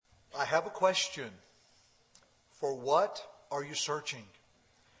have a question. For what are you searching?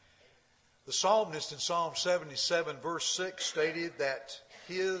 The psalmist in Psalm 77 verse 6 stated that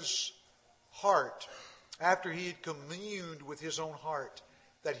his heart, after he had communed with his own heart,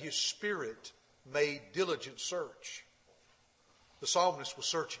 that his spirit made diligent search. The psalmist was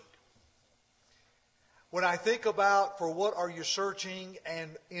searching. When I think about for what are you searching, and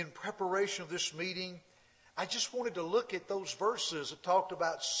in preparation of this meeting, I just wanted to look at those verses that talked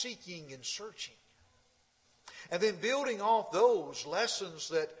about seeking and searching. And then building off those lessons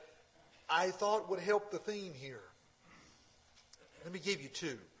that I thought would help the theme here. Let me give you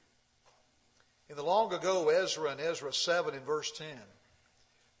two. In the long ago Ezra, in Ezra 7 in verse 10,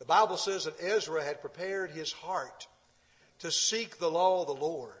 the Bible says that Ezra had prepared his heart to seek the law of the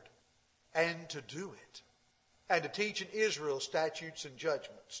Lord and to do it, and to teach in Israel statutes and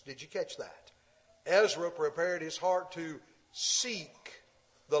judgments. Did you catch that? Ezra prepared his heart to seek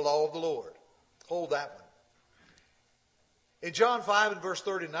the law of the Lord. Hold that one. In John 5 and verse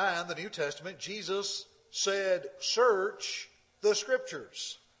 39, the New Testament, Jesus said, "Search the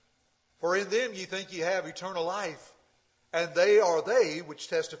Scriptures, for in them ye think ye have eternal life, and they are they which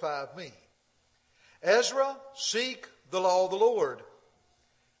testify of me." Ezra, seek the law of the Lord.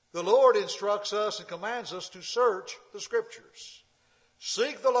 The Lord instructs us and commands us to search the Scriptures.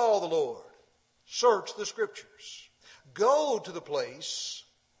 Seek the law of the Lord. Search the Scriptures. Go to the place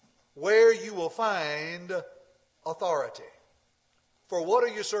where you will find authority. For what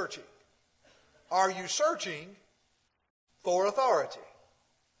are you searching? Are you searching for authority?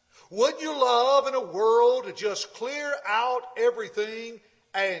 Wouldn't you love in a world to just clear out everything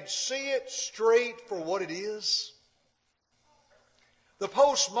and see it straight for what it is? The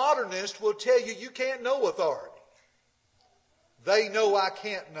postmodernist will tell you you can't know authority. They know I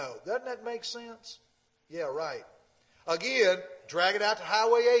can't know. Doesn't that make sense? Yeah, right. Again, drag it out to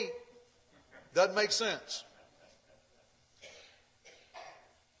Highway 8. Doesn't make sense.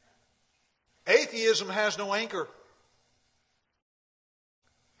 Atheism has no anchor.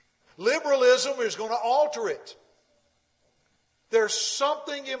 Liberalism is going to alter it. There's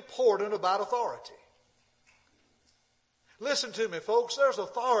something important about authority. Listen to me, folks. There's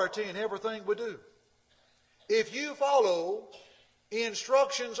authority in everything we do. If you follow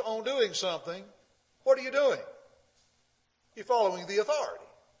instructions on doing something, what are you doing? You're following the authority.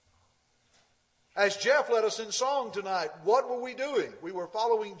 As Jeff led us in song tonight, what were we doing? We were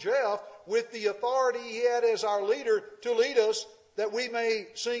following Jeff with the authority he had as our leader to lead us, that we may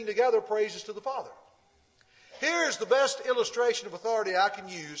sing together praises to the Father. Here's the best illustration of authority I can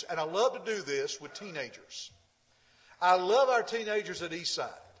use, and I love to do this with teenagers. I love our teenagers at Eastside.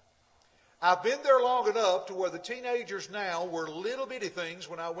 I've been there long enough to where the teenagers now were little bitty things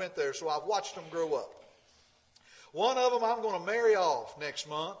when I went there, so I've watched them grow up. One of them I'm going to marry off next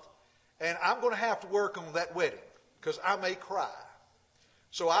month, and I'm going to have to work on that wedding because I may cry.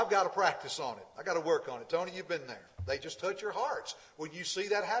 So I've got to practice on it. I've got to work on it. Tony, you've been there. They just touch your hearts when you see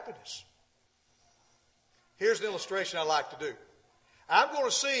that happiness. Here's an illustration I like to do. I'm going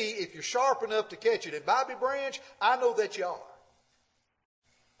to see if you're sharp enough to catch it. At Bobby Branch, I know that you are.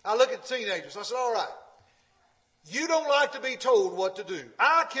 I look at teenagers. I said, all right, you don't like to be told what to do.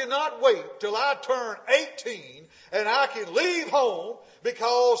 I cannot wait till I turn 18 and I can leave home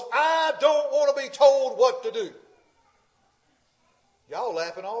because I don't want to be told what to do. Y'all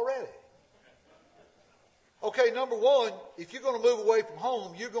laughing already. Okay, number one, if you're going to move away from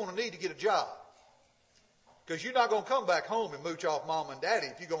home, you're going to need to get a job. Because you're not going to come back home and mooch off mom and daddy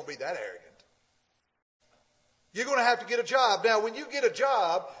if you're going to be that arrogant. You're going to have to get a job. Now, when you get a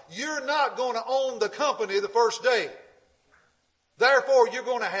job, you're not going to own the company the first day. Therefore, you're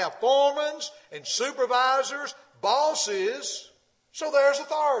going to have foremans and supervisors, bosses, so there's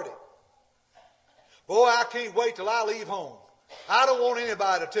authority. Boy, I can't wait till I leave home. I don't want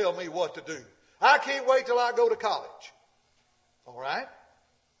anybody to tell me what to do. I can't wait till I go to college. All right?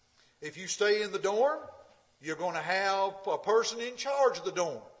 If you stay in the dorm, you're going to have a person in charge of the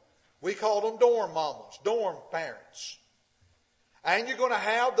dorm. We call them dorm mamas, dorm parents. And you're going to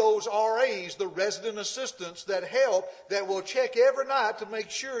have those RAs, the resident assistants that help, that will check every night to make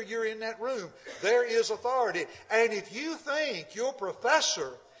sure you're in that room. There is authority. And if you think your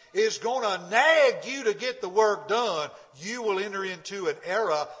professor is going to nag you to get the work done, you will enter into an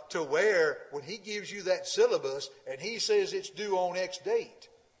era to where when he gives you that syllabus and he says it's due on X date,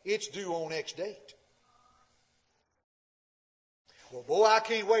 it's due on X date. Well, boy, I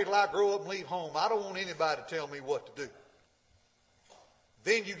can't wait till I grow up and leave home. I don't want anybody to tell me what to do.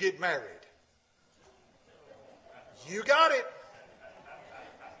 Then you get married. You got it.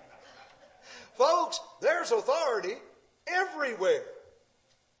 Folks, there's authority everywhere.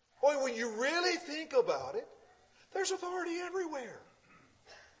 Boy, when you really think about it, there's authority everywhere.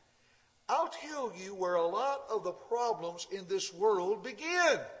 I'll tell you where a lot of the problems in this world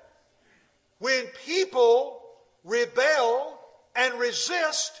begin. When people rebel and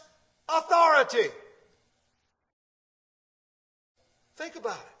resist authority. Think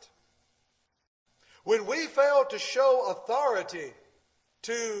about it. When we fail to show authority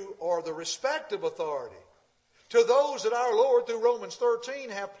to, or the respect of authority, to those that our Lord through Romans 13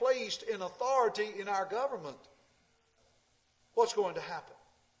 have placed in authority in our government, what's going to happen?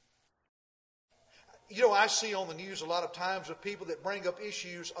 You know, I see on the news a lot of times of people that bring up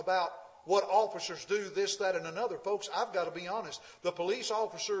issues about what officers do, this, that, and another. Folks, I've got to be honest. The police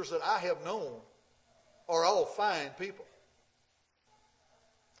officers that I have known are all fine people.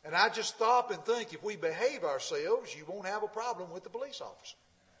 And I just stop and think, if we behave ourselves, you won't have a problem with the police officer.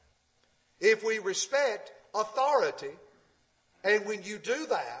 If we respect authority, and when you do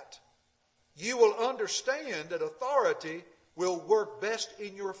that, you will understand that authority will work best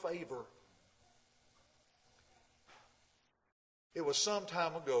in your favor. It was some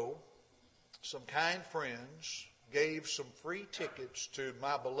time ago, some kind friends gave some free tickets to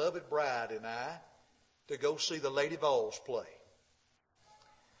my beloved bride and I to go see the Lady Vols play.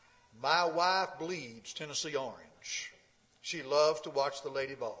 My wife bleeds Tennessee Orange. She loves to watch the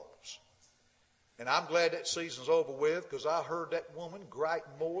Lady Vols. And I'm glad that season's over with, because I heard that woman gripe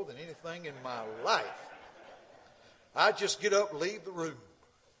more than anything in my life. I just get up and leave the room.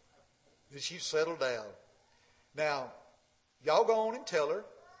 And she settled down. Now, y'all go on and tell her.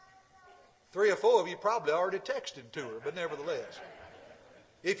 3 or 4 of you probably already texted to her, but nevertheless.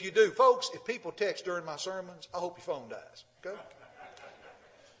 If you do, folks, if people text during my sermons, I hope your phone dies. Okay?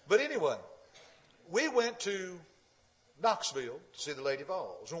 But anyway, we went to Knoxville to see the Lady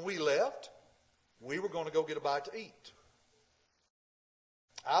Vols. When we left, we were going to go get a bite to eat.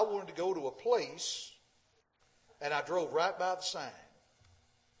 I wanted to go to a place, and I drove right by the sign.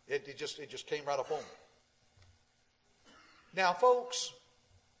 It just came right up on me. Now, folks,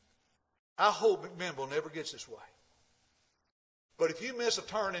 I hope McMinnville never gets this way. But if you miss a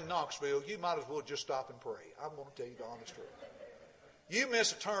turn in Knoxville, you might as well just stop and pray. I'm going to tell you the honest truth. You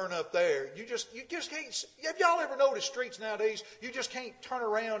miss a turn up there, you just can't. Have y'all ever noticed streets nowadays? You just can't turn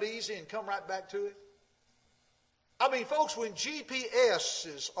around easy and come right back to it. I mean, folks, when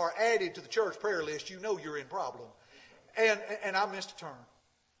GPSs are added to the church prayer list, you know you're in problem. And I missed a turn.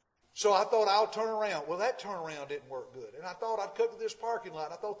 So I thought I'll turn around. Well, that turnaround didn't work good. And I thought I'd cut to this parking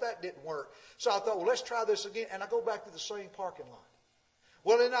lot. I thought that didn't work. So I thought, well, let's try this again. And I go back to the same parking lot.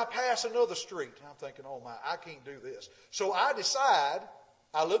 Well, then I pass another street. And I'm thinking, oh my, I can't do this. So I decide,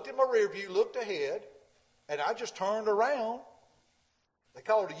 I looked in my rear view, looked ahead, and I just turned around. They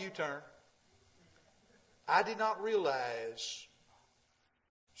call it a U-turn. I did not realize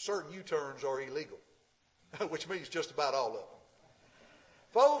certain U-turns are illegal, which means just about all of them.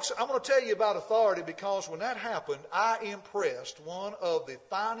 Folks, I'm going to tell you about authority, because when that happened, I impressed one of the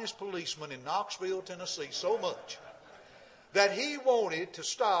finest policemen in Knoxville, Tennessee so much that he wanted to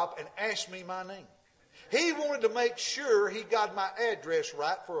stop and ask me my name. He wanted to make sure he got my address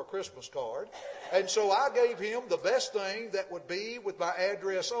right for a Christmas card. And so I gave him the best thing that would be with my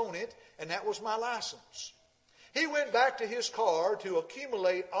address on it, and that was my license. He went back to his car to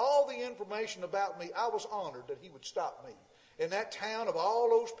accumulate all the information about me. I was honored that he would stop me in that town of all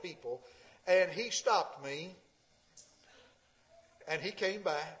those people. And he stopped me, and he came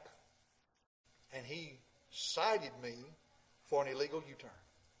back, and he cited me for an illegal U-turn.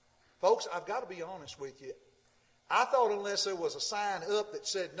 Folks, I've got to be honest with you. I thought unless there was a sign up that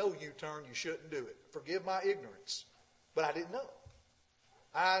said no U-turn, you shouldn't do it. Forgive my ignorance. But I didn't know.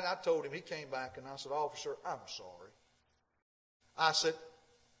 I told him. He came back, and I said, officer, I'm sorry. I said,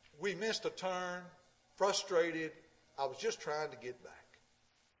 we missed a turn, frustrated. I was just trying to get back.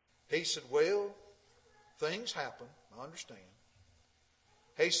 He said, well, things happen. I understand.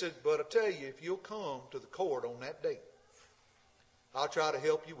 He said, but I tell you, if you'll come to the court on that date, I'll try to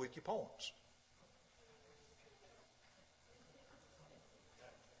help you with your points.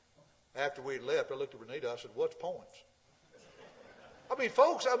 After we had left, I looked at Renita. I said, what's points? I mean,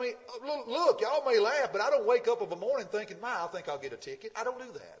 folks, look, y'all may laugh, but I don't wake up of a morning thinking, I think I'll get a ticket. I don't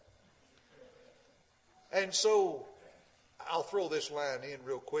do that. And so I'll throw this line in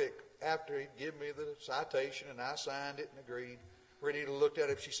real quick. After he'd give me the citation and I signed it and agreed, Renita looked at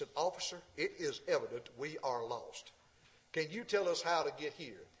it. She said, officer, it is evident we are lost. Can you tell us how to get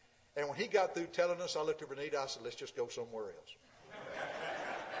here? And when he got through telling us, I looked at Renita. I said, let's just go somewhere else.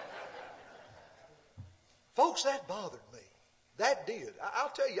 Folks, that bothered me. That did. I'll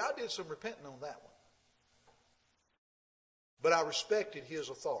tell you, I did some repenting on that one. But I respected his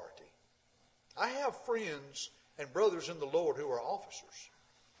authority. I have friends and brothers in the Lord who are officers,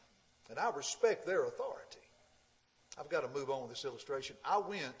 and I respect their authority. I've got to move on with this illustration. I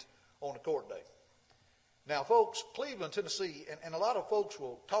went on a court date. Now, folks, Cleveland, Tennessee, and a lot of folks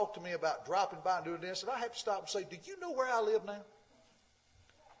will talk to me about dropping by and doing this, and I have to stop and say, do you know where I live now?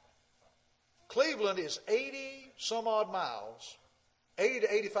 Cleveland is 80 some odd miles, 80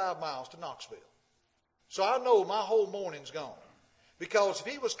 to 85 miles to Knoxville. So I know my whole morning's gone. Because if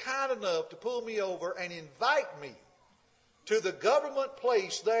he was kind enough to pull me over and invite me to the government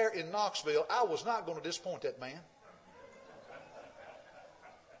place there in Knoxville, I was not going to disappoint that man.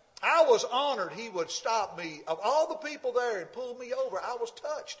 I was honored he would stop me. Of all the people there and pull me over, I was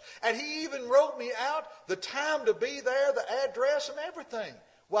touched. And he even wrote me out the time to be there, the address and everything.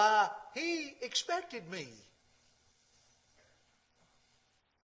 Why, he expected me.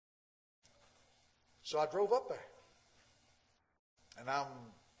 So I drove up there. And I've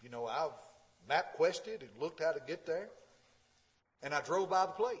map-quested and looked how to get there. And I drove by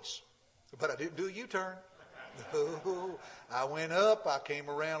the place. But I didn't do a U-turn. No, I went up, I came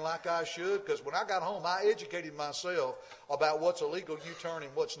around like I should, because when I got home, I educated myself about what's a legal U-turn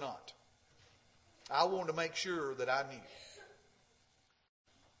and what's not. I wanted to make sure that I knew.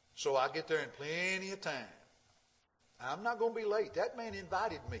 So I get there in plenty of time. I'm not going to be late. That man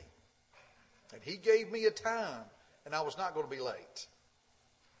invited me. And he gave me a time, and I was not going to be late.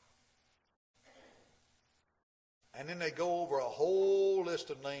 And then they go over a whole list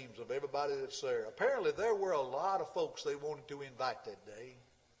of names of everybody that's there. Apparently there were a lot of folks they wanted to invite that day.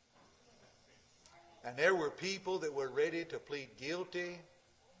 And there were people that were ready to plead guilty,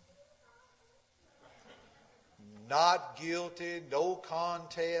 not guilty, no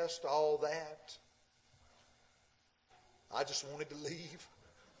contest, all that. I just wanted to leave.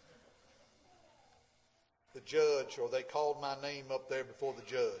 The judge, or they called my name up there before the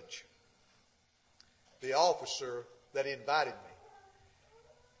judge. The officer that invited me,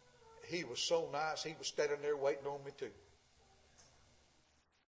 he was so nice, he was standing there waiting on me too.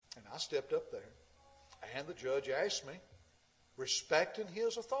 And I stepped up there, and the judge asked me, respecting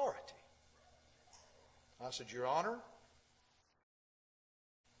his authority. I said, Your Honor,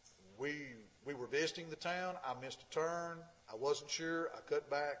 we were visiting the town. I missed a turn. I wasn't sure. I cut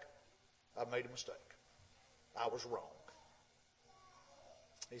back. I made a mistake. I was wrong.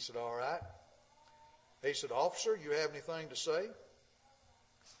 He said, all right. He said, Officer, you have anything to say?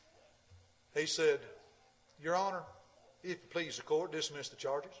 He said, Your Honor, if you please the court, dismiss the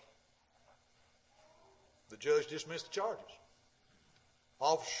charges. The judge dismissed the charges.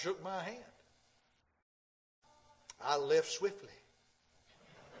 Officer shook my hand. I left swiftly.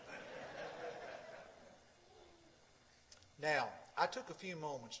 Now, I took a few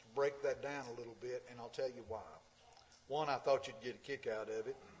moments to break that down a little bit, and I'll tell you why. One, I thought you'd get a kick out of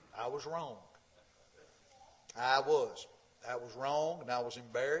it. I was wrong. I was wrong, and I was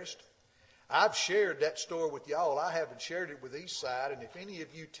embarrassed. I've shared that story with y'all. I haven't shared it with Eastside, and if any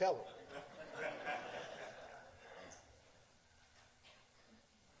of you tell them.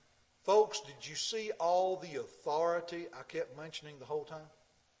 Folks, did you see all the authority I kept mentioning the whole time?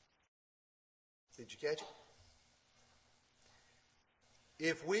 Did you catch it?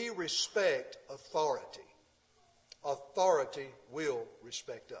 If we respect authority, authority will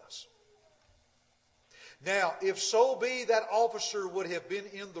respect us. Now, if so be that officer would have been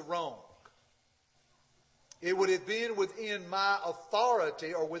in the wrong, it would have been within my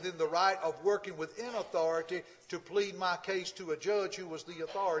authority or within the right of working within authority to plead my case to a judge who was the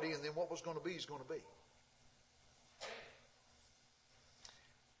authority, and then what was going to be is going to be.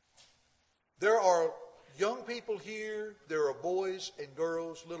 There are young people here, there are boys and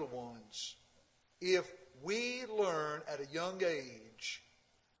girls, little ones. If we learn at a young age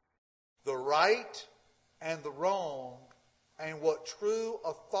the right and the wrong and what true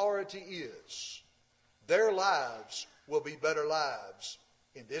authority is, their lives will be better lives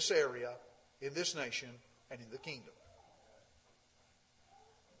in this area, in this nation, and in the kingdom.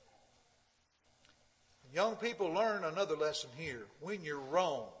 Young people learn another lesson here. When you're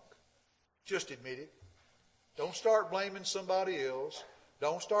wrong, just admit it. Don't start blaming somebody else.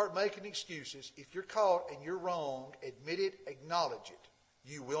 Don't start making excuses. If you're caught and you're wrong, admit it, acknowledge it.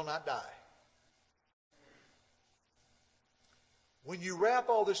 You will not die. When you wrap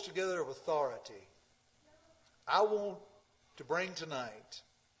all this together of authority, I want to bring tonight,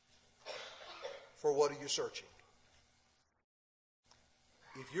 for what are you searching?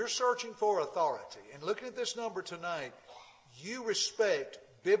 If you're searching for authority, and looking at this number tonight, you respect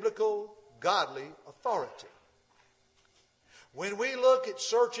biblical, godly authority. When we look at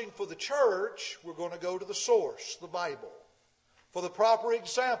searching for the church, we're going to go to the source, the Bible. For the proper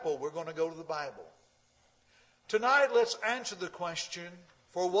example, we're going to go to the Bible. Tonight, let's answer the question,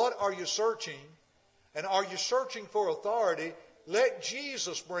 for what are you searching? And are you searching for authority? Let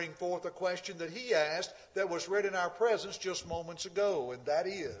Jesus bring forth a question that he asked that was read in our presence just moments ago, and that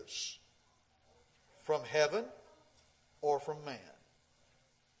is, from heaven or from man?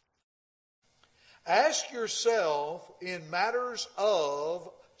 Ask yourself in matters of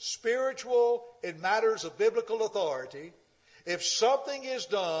spiritual, in matters of biblical authority, if something is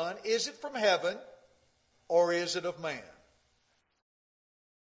done, is it from heaven or is it of man?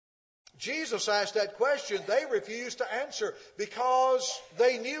 Jesus asked that question. They refused to answer because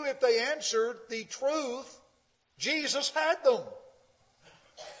they knew if they answered the truth, Jesus had them.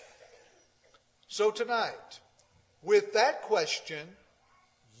 So tonight, with that question,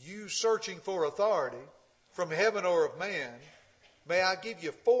 you searching for authority from heaven or of man, may I give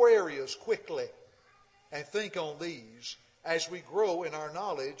you 4 areas quickly and think on these as we grow in our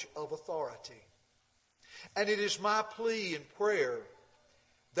knowledge of authority. And it is my plea and prayer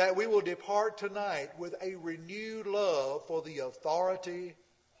that we will depart tonight with a renewed love for the authority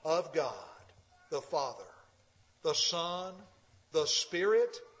of God, the Father, the Son, the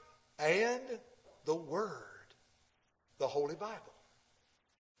Spirit, and the Word, the Holy Bible.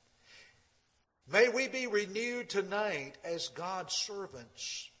 May we be renewed tonight as God's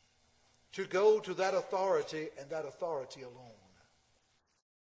servants to go to that authority and that authority alone.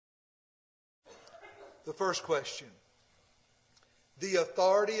 The first question, the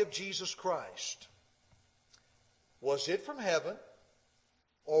authority of Jesus Christ, was it from heaven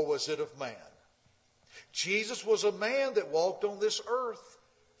or was it of man? Jesus was a man that walked on this earth.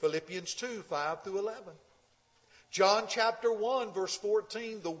 Philippians 2, 5 through 11. John chapter 1, verse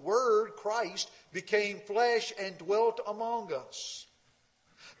 14, the Word, Christ, became flesh and dwelt among us.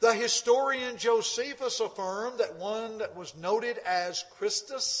 The historian Josephus affirmed that one that was noted as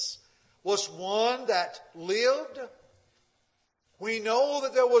Christus was one that lived. We know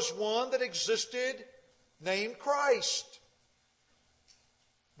that there was one that existed named Christ.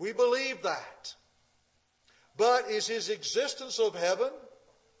 We believe that. But is his existence of heaven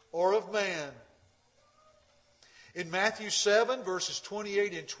or of man? In Matthew 7, verses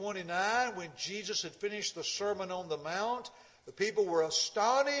 28 and 29, when Jesus had finished the Sermon on the Mount, the people were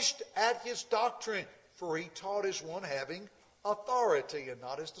astonished at his doctrine, for he taught as one having authority and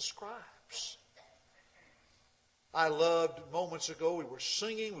not as the scribes. I loved moments ago, we were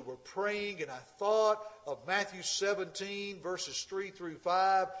singing, we were praying, and I thought of Matthew 17, verses 3 through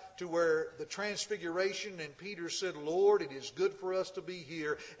 5, to where the transfiguration and Peter said, Lord, it is good for us to be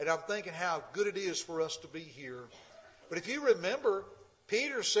here. And I'm thinking how good it is for us to be here. But if you remember,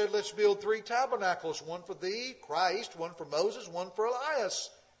 Peter said, let's build 3 tabernacles, one for thee, Christ, one for Moses, one for Elias.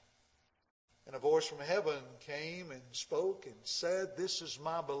 And a voice from heaven came and spoke and said, this is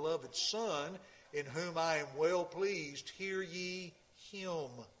my beloved Son, in whom I am well pleased. Hear ye him.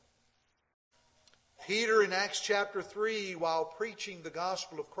 Peter in Acts chapter 3, while preaching the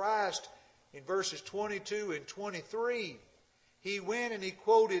gospel of Christ, in verses 22 and 23, he went and he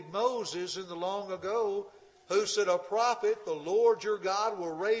quoted Moses in the long ago, who said, a prophet, the Lord your God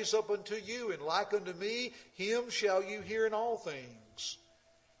will raise up unto you, and like unto me, him shall you hear in all things.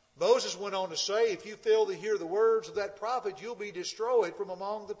 Moses went on to say, if you fail to hear the words of that prophet, you'll be destroyed from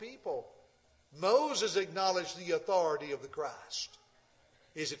among the people. Moses acknowledged the authority of the Christ.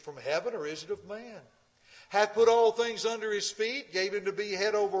 Is it from heaven or is it of man? Hath put all things under his feet, gave him to be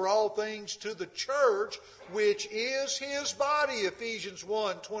head over all things to the church, which is his body, Ephesians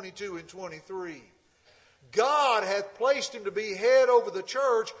 1, 22 and 23. God hath placed him to be head over the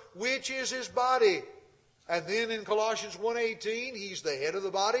church, which is his body. And then in Colossians 1:18, he's the head of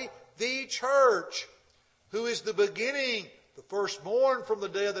the body, the church, who is the beginning, the firstborn from the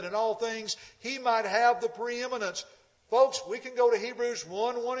dead, that in all things he might have the preeminence. Folks, we can go to Hebrews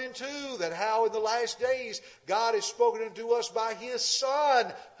 1, 1 and 2, that how in the last days God has spoken unto us by his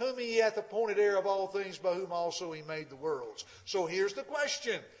Son, whom he hath appointed heir of all things, by whom also he made the worlds. So here's the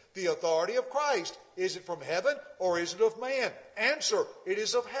question. The authority of Christ, is it from heaven or is it of man? Answer, it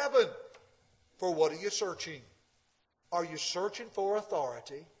is of heaven. For what are you searching? Are you searching for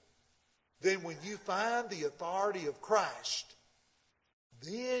authority? Then when you find the authority of Christ,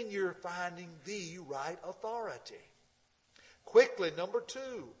 then you're finding the right authority. Quickly, number 2,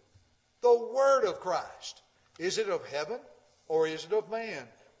 the Word of Christ. Is it of heaven or is it of man?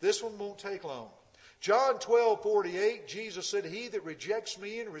 This one won't take long. John 12:48, Jesus said, he that rejects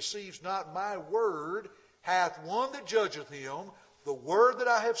me and receives not my word hath one that judgeth him. The word that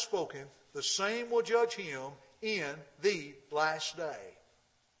I have spoken, the same will judge him in the last day.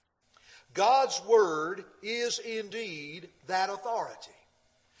 God's Word is indeed that authority.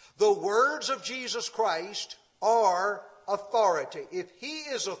 The words of Jesus Christ are authority. If He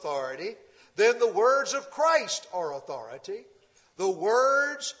is authority, then the words of Christ are authority. The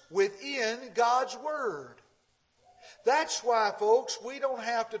words within God's Word. That's why, folks, we don't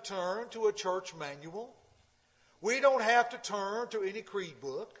have to turn to a church manual. We don't have to turn to any creed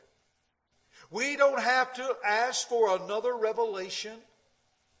book. We don't have to ask for another revelation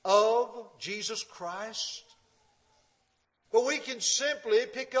of Jesus Christ. But we can simply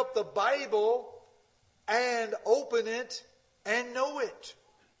pick up the Bible and open it and know it.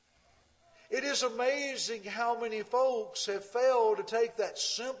 It is amazing how many folks have failed to take that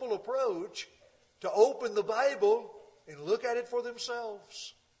simple approach to open the Bible and look at it for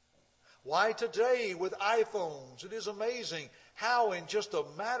themselves. Why today with iPhones, it is amazing how in just a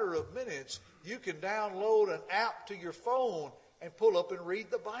matter of minutes you can download an app to your phone and pull up and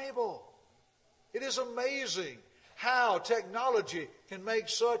read the Bible. It is amazing how technology can make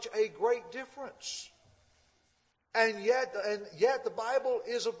such a great difference. And yet the Bible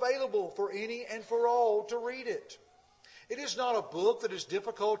is available for any and for all to read it. It is not a book that is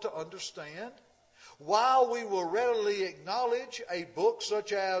difficult to understand. While we will readily acknowledge a book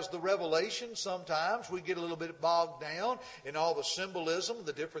such as the Revelation, sometimes we get a little bit bogged down in all the symbolism,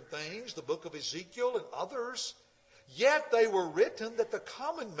 the different things, the book of Ezekiel and others. Yet they were written that the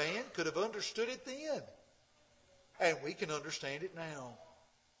common man could have understood it then. And we can understand it now.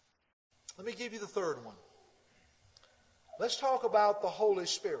 Let me give you the third one. Let's talk about the Holy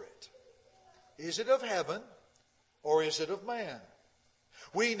Spirit. Is it of heaven or is it of man?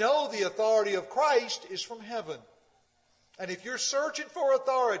 We know the authority of Christ is from heaven. And if you're searching for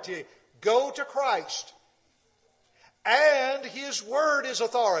authority, go to Christ. And His Word is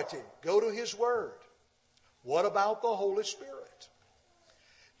authority. Go to His Word. What about the Holy Spirit?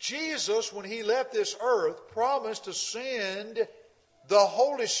 Jesus, when He left this earth, promised to send the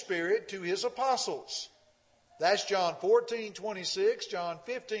Holy Spirit to His apostles. That's John 14:26, John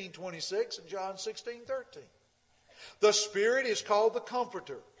 15:26, and John 16:13. The Spirit is called the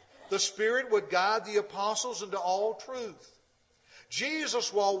Comforter. The Spirit would guide the apostles into all truth.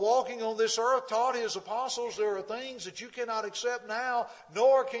 Jesus, while walking on this earth, taught His apostles there are things that you cannot accept now,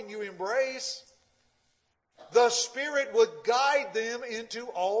 nor can you embrace. The Spirit would guide them into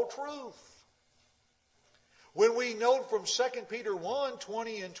all truth. When we note from 2 Peter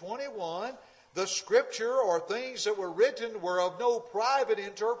 1:20 and 21, the Scripture or things that were written were of no private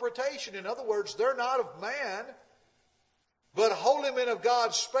interpretation. In other words, they're not of man. But holy men of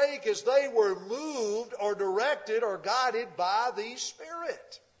God spake as they were moved or directed or guided by the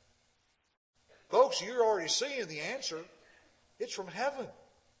Spirit. Folks, you're already seeing the answer. It's from heaven.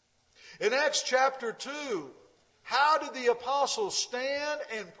 In Acts chapter 2, how did the apostles stand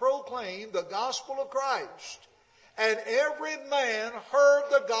and proclaim the gospel of Christ? And every man heard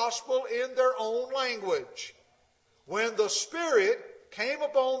the gospel in their own language. When the Spirit came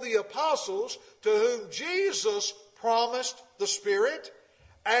upon the apostles to whom Jesus promised the Spirit,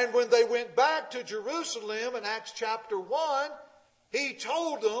 and when they went back to Jerusalem in Acts chapter 1, He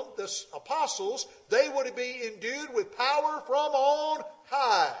told them, the apostles, they would be endued with power from on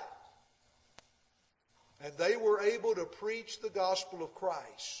high. And they were able to preach the gospel of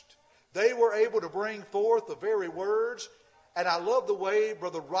Christ. They were able to bring forth the very words. And I love the way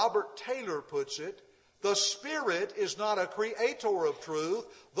Brother Robert Taylor puts it. The Spirit is not a creator of truth.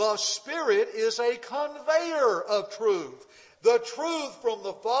 The Spirit is a conveyor of truth. The truth from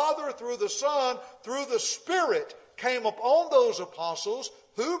the Father through the Son, through the Spirit, came upon those apostles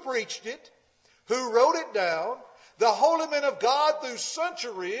who preached it, who wrote it down. The holy men of God through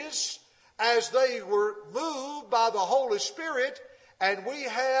centuries, as they were moved by the Holy Spirit, and we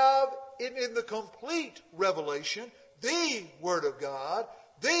have in the complete revelation, the Word of God,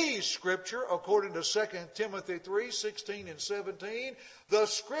 the Scripture, according to 2 Timothy 3:16 and 17, the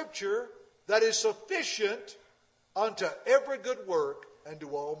Scripture that is sufficient unto every good work and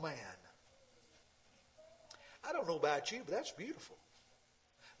to all man. I don't know about you, but that's beautiful.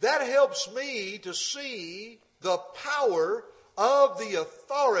 That helps me to see the power of the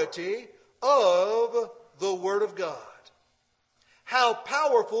authority of the Word of God. How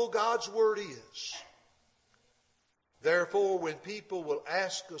powerful God's Word is. Therefore, when people will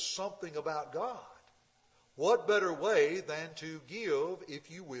ask us something about God, what better way than to give,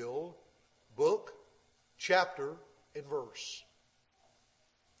 if you will, book, chapter, and verse.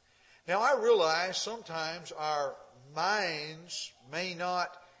 Now, I realize sometimes our minds may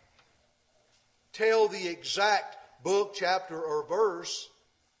not tell the exact book, chapter, or verse,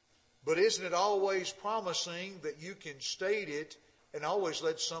 but isn't it always promising that you can state it and always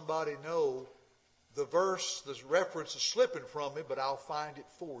let somebody know the verse, the reference is slipping from me, but I'll find it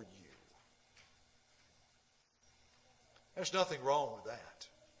for you. There's nothing wrong with that.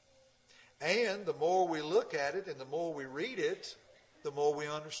 And the more we look at it and the more we read it, the more we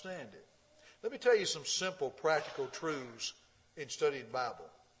understand it. Let me tell you some simple, practical truths in studying the Bible.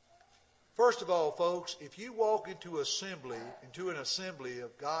 First of all, folks, if you walk into an assembly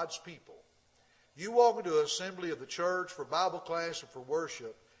of God's people, you walk into an assembly of the church for Bible class or for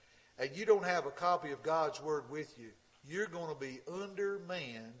worship, and you don't have a copy of God's Word with you, you're going to be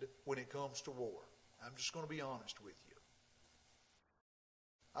undermanned when it comes to war. I'm just going to be honest with you.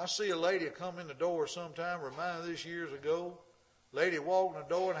 I see a lady come in the door sometime, reminded this years ago. Lady walked in the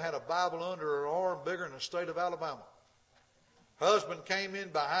door and had a Bible under her arm bigger than the state of Alabama. Husband came in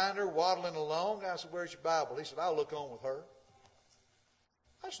behind her, waddling along. I said, "Where's your Bible?" He said, "I'll look on with her."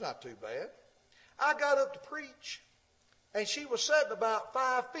 That's not too bad. I got up to preach, and she was sitting about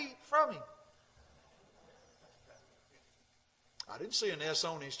 5 feet from him. I didn't see an S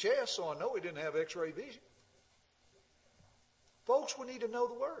on his chest, so I know he didn't have x-ray vision. Folks, we need to know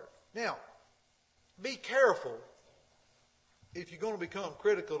the Word. Now, be careful if you're going to become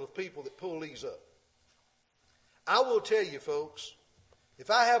critical of people that pull these up. I will tell you, folks, if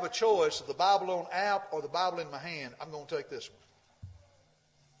I have a choice of the Bible on app or the Bible in my hand, I'm going to take this one.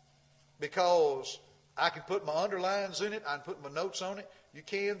 Because I can put my underlines in it, I can put my notes on it. You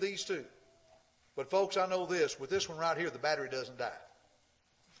can, these two. But folks, I know this. With this one right here, the battery doesn't die.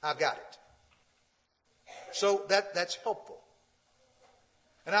 I've got it. So that's helpful.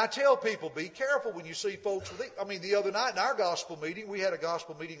 And I tell people, be careful when you see folks the other night in our gospel meeting, we had a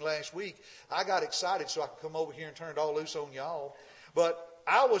gospel meeting last week. I got excited so I could come over here and turn it all loose on y'all. But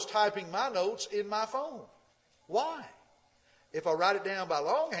I was typing my notes in my phone. Why? If I write it down by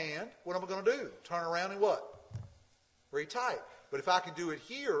longhand, what am I going to do? Turn around and what? Retype. But if I can do it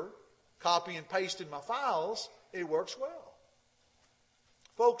here, copy and paste in my files, it works well.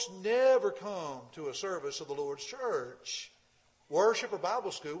 Folks, never come to a service of the Lord's church, worship or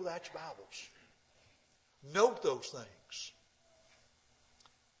Bible school without your Bibles. Note those things.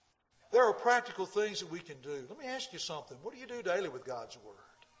 There are practical things that we can do. Let me ask you something. What do you do daily with God's Word?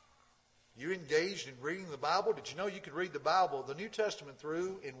 You engaged in reading the Bible? Did you know you could read the Bible, the New Testament,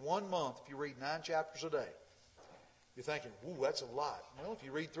 through in 1 month if you read 9 chapters a day? You're thinking, ooh, that's a lot. Well, if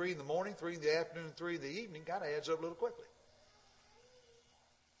you read 3 in the morning, 3 in the afternoon, 3 in the evening, kind of adds up a little quickly.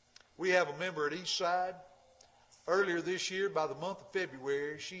 We have a member at Eastside. Earlier this year, by the month of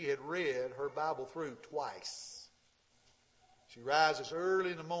February, she had read her Bible through twice. She rises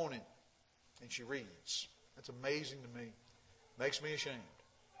early in the morning and she reads. That's amazing to me. Makes me ashamed.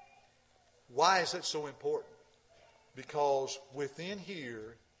 Why is that so important? Because within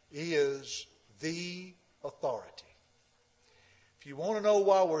here is the authority. If you want to know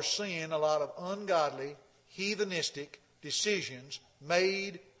why we're seeing a lot of ungodly, heathenistic decisions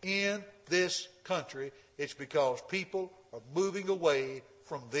made in this country, it's because people are moving away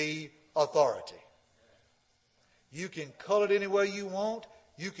from the authority. You can cull it any way you want.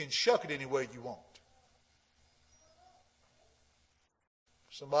 You can shuck it any way you want.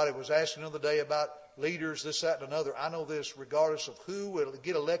 Somebody was asking the other day about leaders, this, that, and another. I know this, regardless of who will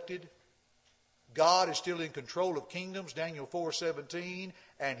get elected, God is still in control of kingdoms, Daniel 4:17,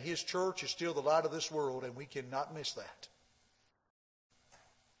 and His church is still the light of this world, and we cannot miss that.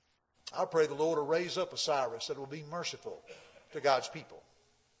 I pray the Lord will raise up a Cyrus that will be merciful to God's people.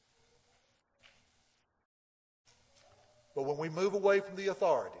 But when we move away from the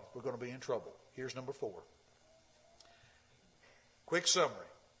authority, we're going to be in trouble. Here's number 4. Quick summary.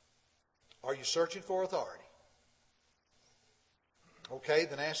 Are you searching for authority? Okay,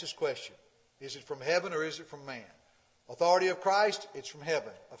 then ask this question. Is it from heaven or is it from man? Authority of Christ, it's from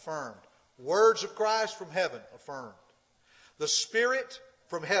heaven, affirmed. Words of Christ from heaven, affirmed. The Spirit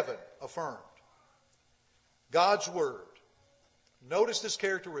from heaven, affirmed. God's Word. Notice this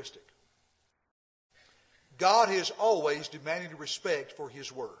characteristic. God has always demanded respect for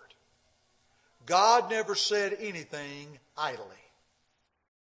His Word. God never said anything idly.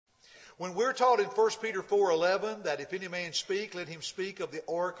 When we're taught in 1 Peter 4:11 that if any man speak, let him speak of the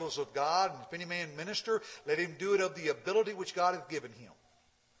oracles of God, and if any man minister, let him do it of the ability which God hath given him,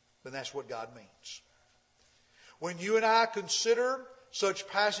 then that's what God means. When you and I consider such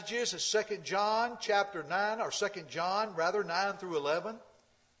passages as 2 John chapter 9, or 2 John rather 9 through 11,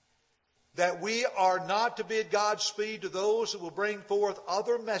 that we are not to bid Godspeed to those that will bring forth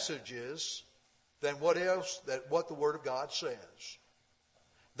other messages than what the Word of God says.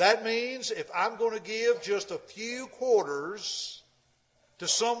 That means if I'm going to give just a few quarters to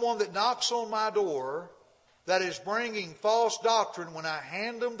someone that knocks on my door, that is bringing false doctrine, when I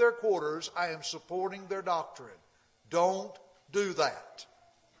hand them their quarters, I am supporting their doctrine. Don't do that.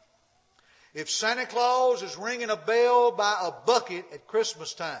 If Santa Claus is ringing a bell by a bucket at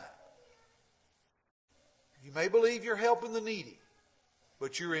Christmas time, you may believe you're helping the needy,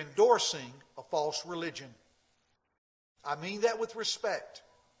 but you're endorsing a false religion. I mean that with respect.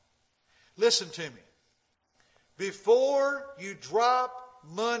 Listen to me. Before you drop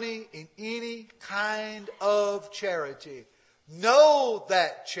money in any kind of charity, know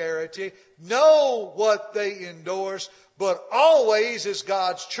that charity, know what they endorse, but always, as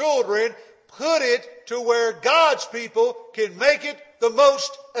God's children, put it to where God's people can make it the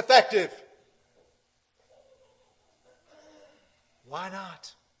most effective. Why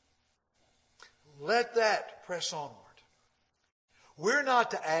not? Let that press onward. We're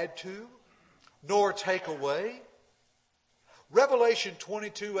not to add to, nor take away. Revelation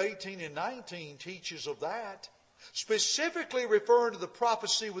 22, 18 and 19 teaches of that, specifically referring to the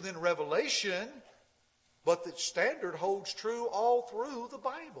prophecy within Revelation, but the standard holds true all through the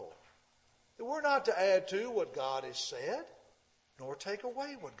Bible. That we're not to add to what God has said, nor take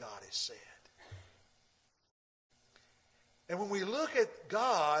away what God has said. And when we look at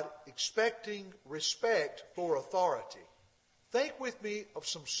God expecting respect for authority, think with me of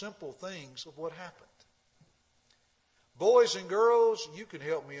some simple things of what happened. Boys and girls, you can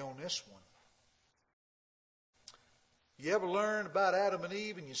help me on this one. You ever learned about Adam and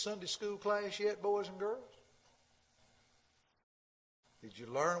Eve in your Sunday school class yet, boys and girls? Did you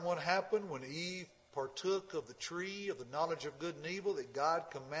learn what happened when Eve partook of the tree of the knowledge of good and evil that God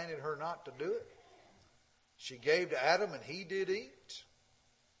commanded her not to do it? She gave to Adam and he did eat.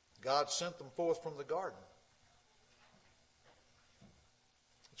 God sent them forth from the garden.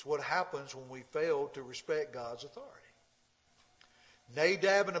 It's what happens when we fail to respect God's authority.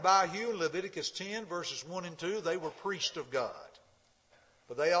 Nadab and Abihu in Leviticus 10 verses 1 and 2, they were priests of God.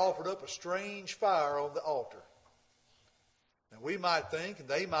 But they offered up a strange fire on the altar. Now we might think, and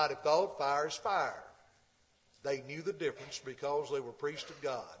they might have thought, fire is fire. They knew the difference because they were priests of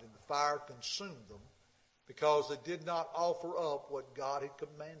God. And the fire consumed them because they did not offer up what God had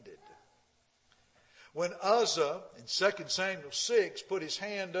commanded. When Uzzah in 2 Samuel 6 put his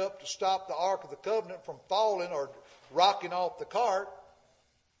hand up to stop the Ark of the Covenant from falling or rocking off the cart,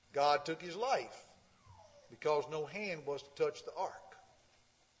 God took his life because no hand was to touch the ark.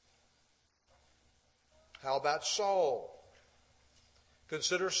 How about Saul?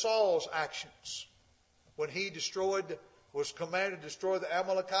 Consider Saul's actions when he was commanded to destroy the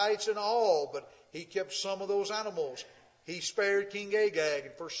Amalekites and all, but he kept some of those animals. He spared King Agag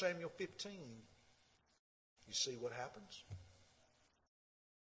in 1 Samuel 15. You see what happens?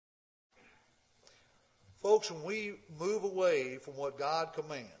 Folks, when we move away from what God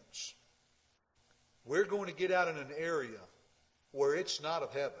commands, we're going to get out in an area where it's not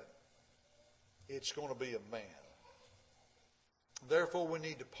of heaven. It's going to be of man. Therefore, we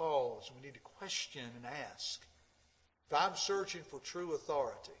need to pause. We need to question and ask, if I'm searching for true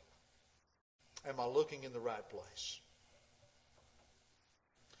authority, am I looking in the right place?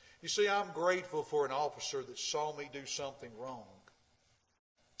 You see, I'm grateful for an officer that saw me do something wrong.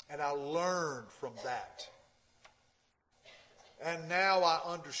 And I learned from that. And now I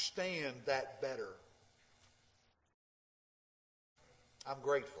understand that better. I'm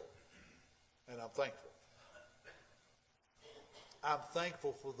grateful. And I'm thankful. I'm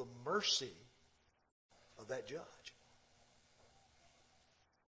thankful for the mercy of that judge.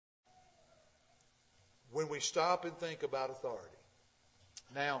 When we stop and think about authority.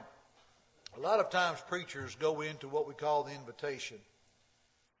 Now, a lot of times preachers go into what we call the invitation,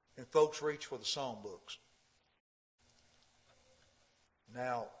 and folks reach for the song books.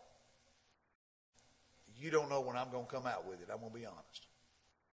 Now, you don't know when I'm going to come out with it. I'm going to be honest.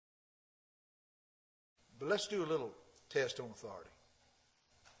 But let's do a little test on authority.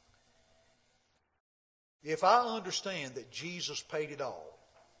 If I understand that Jesus paid it all,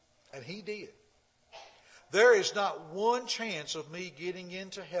 and He did, there is not one chance of me getting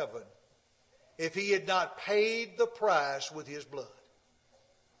into heaven if He had not paid the price with His blood.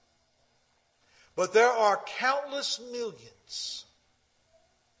 But there are countless millions,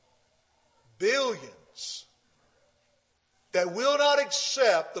 billions, that will not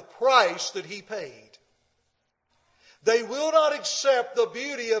accept the price that He paid. They will not accept the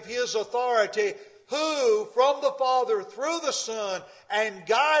beauty of His authority, who from the Father through the Son and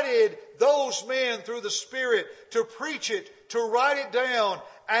guided those men through the Spirit to preach it, to write it down,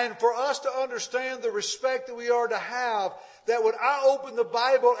 and for us to understand the respect that we are to have. that when I open the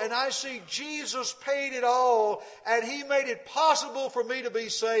Bible and I see Jesus paid it all and He made it possible for me to be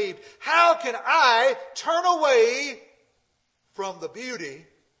saved, how can I turn away from the beauty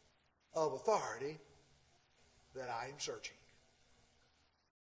of authority that I am searching?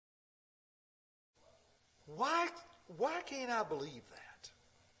 Why can't I believe that?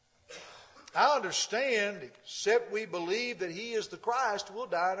 I understand, except we believe that He is the Christ, we'll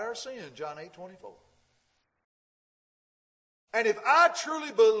die in our sin, John 8:24. And if I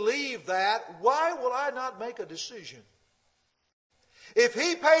truly believe that, why will I not make a decision? If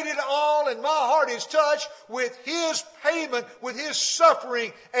He paid it all and my heart is touched with His payment, with His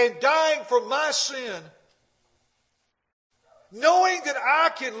suffering and dying for my sin, knowing that I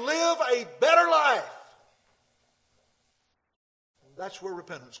can live a better life, that's where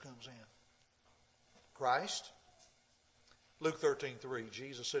repentance comes in. Christ, Luke 13:3,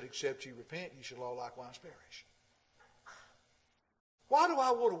 Jesus said, except you repent, you shall all likewise perish. Why do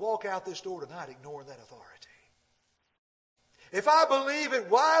I want to walk out this door tonight ignoring that authority? If I believe it,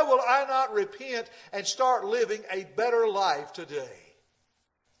 why will I not repent and start living a better life today?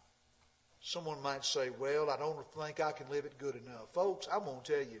 Someone might say, well, I don't think I can live it good enough. Folks, I'm going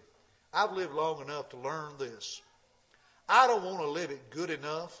to tell you, I've lived long enough to learn this. I don't want to live it good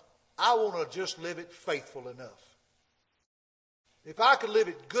enough. I want to just live it faithful enough. If I could live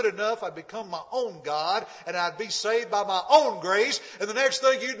it good enough, I'd become my own God and I'd be saved by my own grace. And the next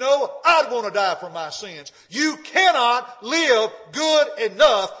thing you know, I'd want to die for my sins. You cannot live good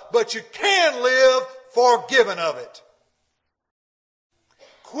enough, but you can live forgiven of it.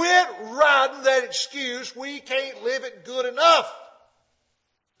 Quit riding that excuse, we can't live it good enough.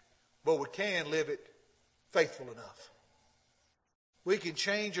 But we can live it faithful enough. We can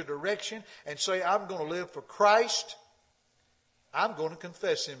change a direction and say, I'm going to live for Christ. I'm going to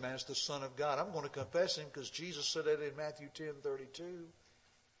confess Him as the Son of God. I'm going to confess Him because Jesus said that in Matthew 10:32.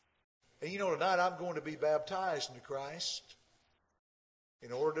 And you know, tonight I'm going to be baptized into Christ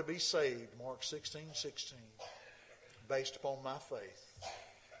in order to be saved. Mark 16:16, based upon my faith.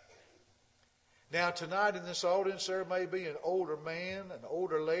 Now tonight in this audience there may be an older man, an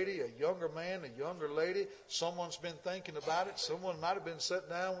older lady, a younger man, a younger lady. Someone's been thinking about it. Someone might have been sitting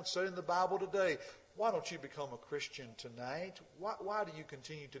down and studying the Bible today. Why don't you become a Christian tonight? Why do you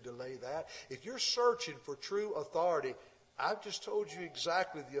continue to delay that? If you're searching for true authority, I've just told you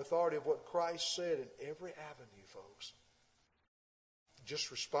exactly the authority of what Christ said in every avenue, folks.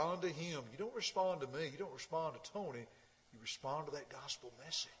 Just respond to Him. You don't respond to me. You don't respond to Tony. You respond to that gospel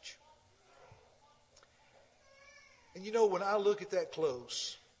message. And you know, when I look at that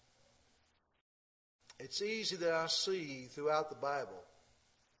close, it's easy that I see throughout the Bible,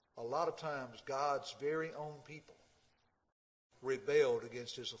 a lot of times God's very own people rebelled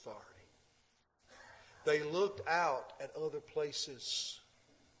against His authority. They looked out at other places.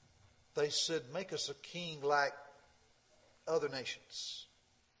 They said, make us a king like other nations.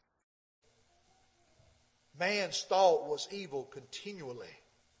 Man's thought was evil continually.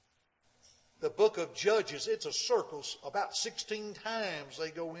 The book of Judges, it's a circle. About 16 times they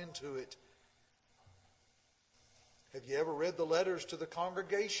go into it. Have you ever read the letters to the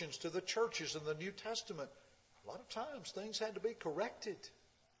congregations, to the churches in the New Testament? A lot of times things had to be corrected.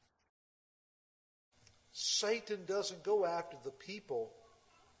 Satan doesn't go after the people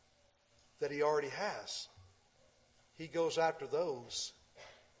that he already has. He goes after those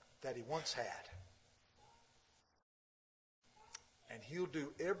that he once had. And he'll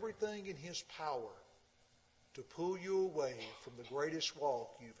do everything in his power to pull you away from the greatest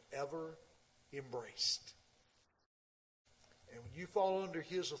walk you've ever embraced. And when you fall under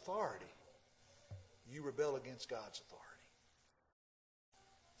his authority, you rebel against God's authority.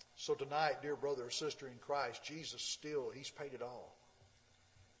 So tonight, dear brother or sister in Christ, Jesus still, He's paid it all.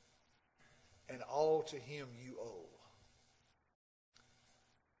 And all to Him you owe.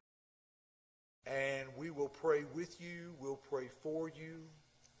 And we will pray with you. We'll pray for you.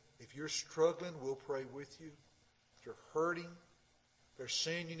 If you're struggling, we'll pray with you. If you're hurting, if there's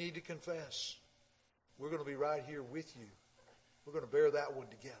sin you need to confess, we're going to be right here with you. We're going to bear that one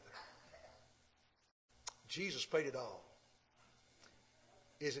together. Jesus paid it all.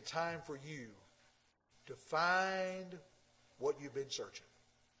 Is it time for you to find what you've been searching?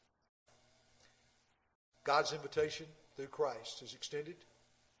 God's invitation through Christ is extended.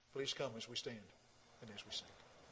 Please come as we stand and as we sing.